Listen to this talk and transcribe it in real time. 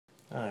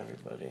Hi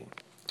everybody,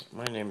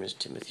 my name is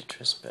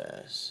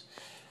Timothytrespas,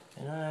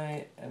 and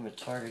I am a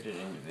targeted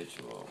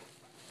individual.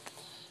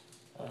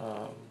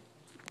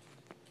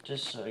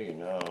 Just so you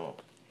know,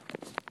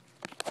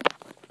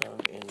 I'm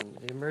in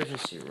the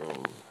emergency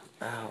room.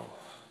 Ow.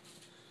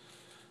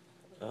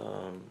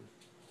 I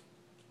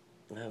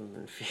haven't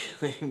been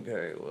feeling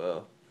very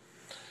well,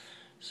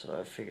 so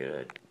I figured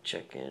I'd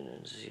check in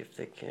and see if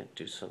they can't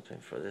do something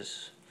for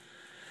this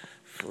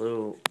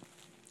flu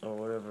or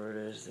whatever it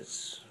is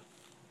that's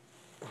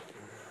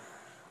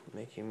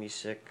making me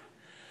sick.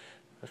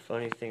 The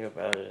funny thing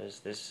about it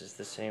is this is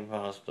the same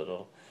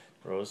hospital,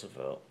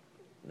 Roosevelt,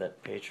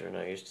 that Petra and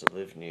I used to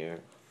live near,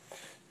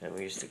 and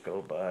we used to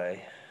go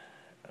by,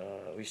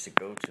 we used to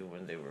go to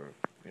when they were,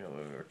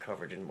 when we were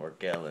covered in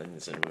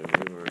Morgellons and when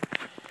we were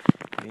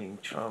being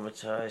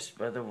traumatized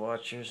by the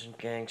Watchers and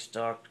gang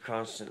stalked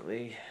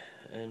constantly,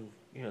 and,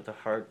 the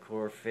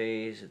hardcore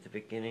phase at the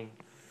beginning,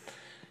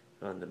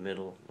 on the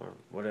middle, or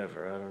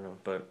whatever, I don't know,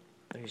 but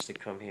I used to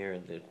come here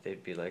and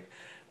they'd be like,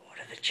 what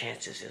are the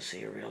chances you'll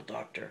see a real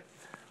doctor?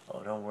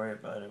 Oh, don't worry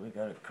about it, we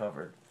got it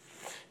covered.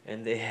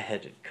 And they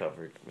had it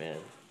covered, man.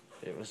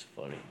 It was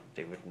funny.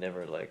 They would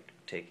never,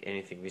 take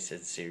anything we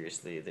said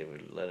seriously. They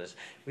would let us,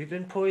 we've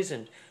been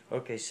poisoned.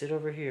 Okay, sit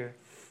over here.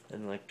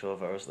 And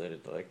 12 hours later,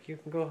 they're like, you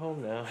can go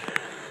home now.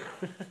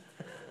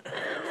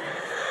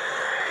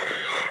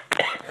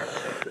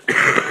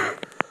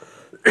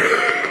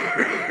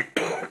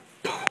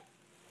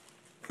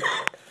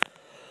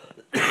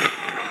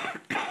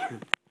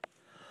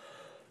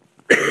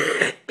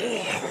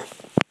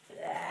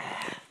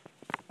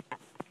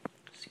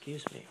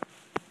 Excuse me.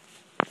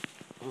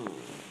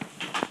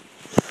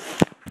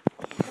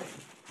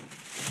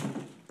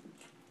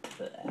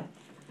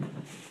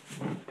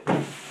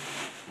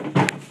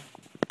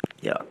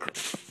 Yuck.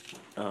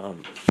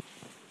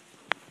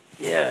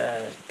 Yeah,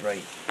 it's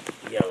bright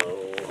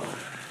yellow.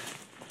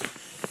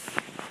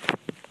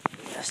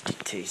 Nasty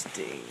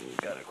tasting.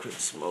 Gotta quit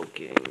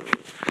smoking.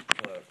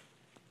 But,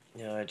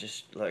 I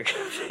just,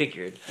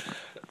 figured.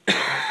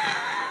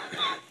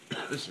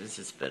 Since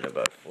it's been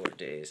about 4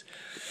 days,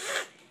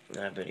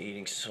 I've been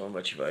eating so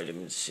much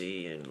vitamin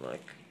C and,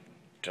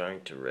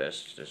 trying to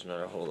rest. There's not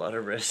a whole lot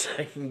of rest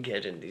I can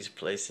get in these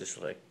places,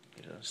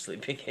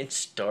 sleeping in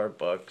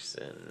Starbucks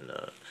and,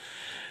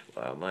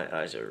 wow, my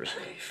eyes are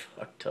really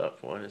fucked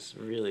up. One is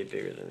really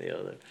bigger than the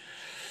other.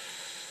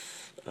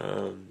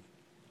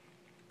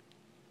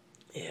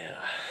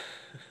 Yeah.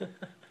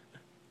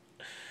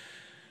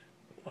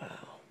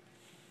 Wow.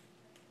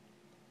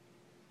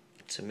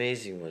 It's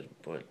amazing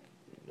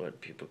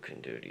what people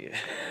can do to you.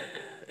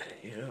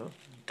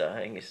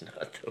 Dying is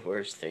not the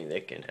worst thing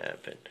that can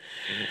happen.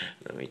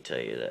 Let me tell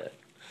you that.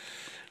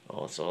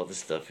 It's all the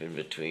stuff in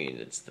between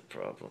that's the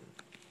problem.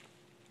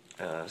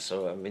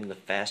 So I'm in the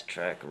fast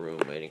track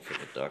room waiting for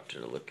the doctor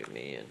to look at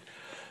me and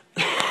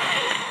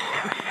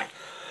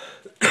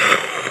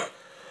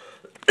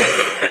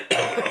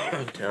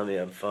tell me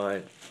I'm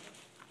fine.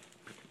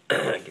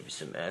 Give me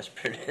some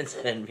aspirin and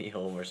send me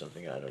home or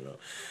something, I don't know.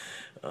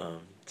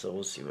 So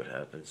we'll see what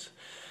happens.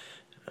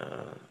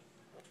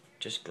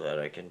 Just glad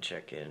I can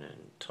check in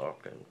and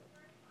talk and,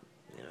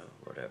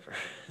 whatever.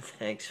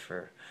 Thanks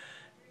for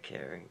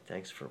caring.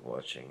 Thanks for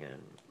watching,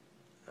 and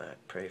I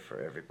pray for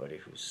everybody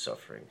who's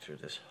suffering through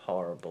this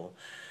horrible,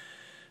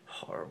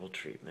 horrible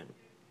treatment.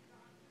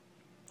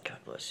 God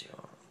bless you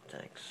all.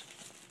 Thanks.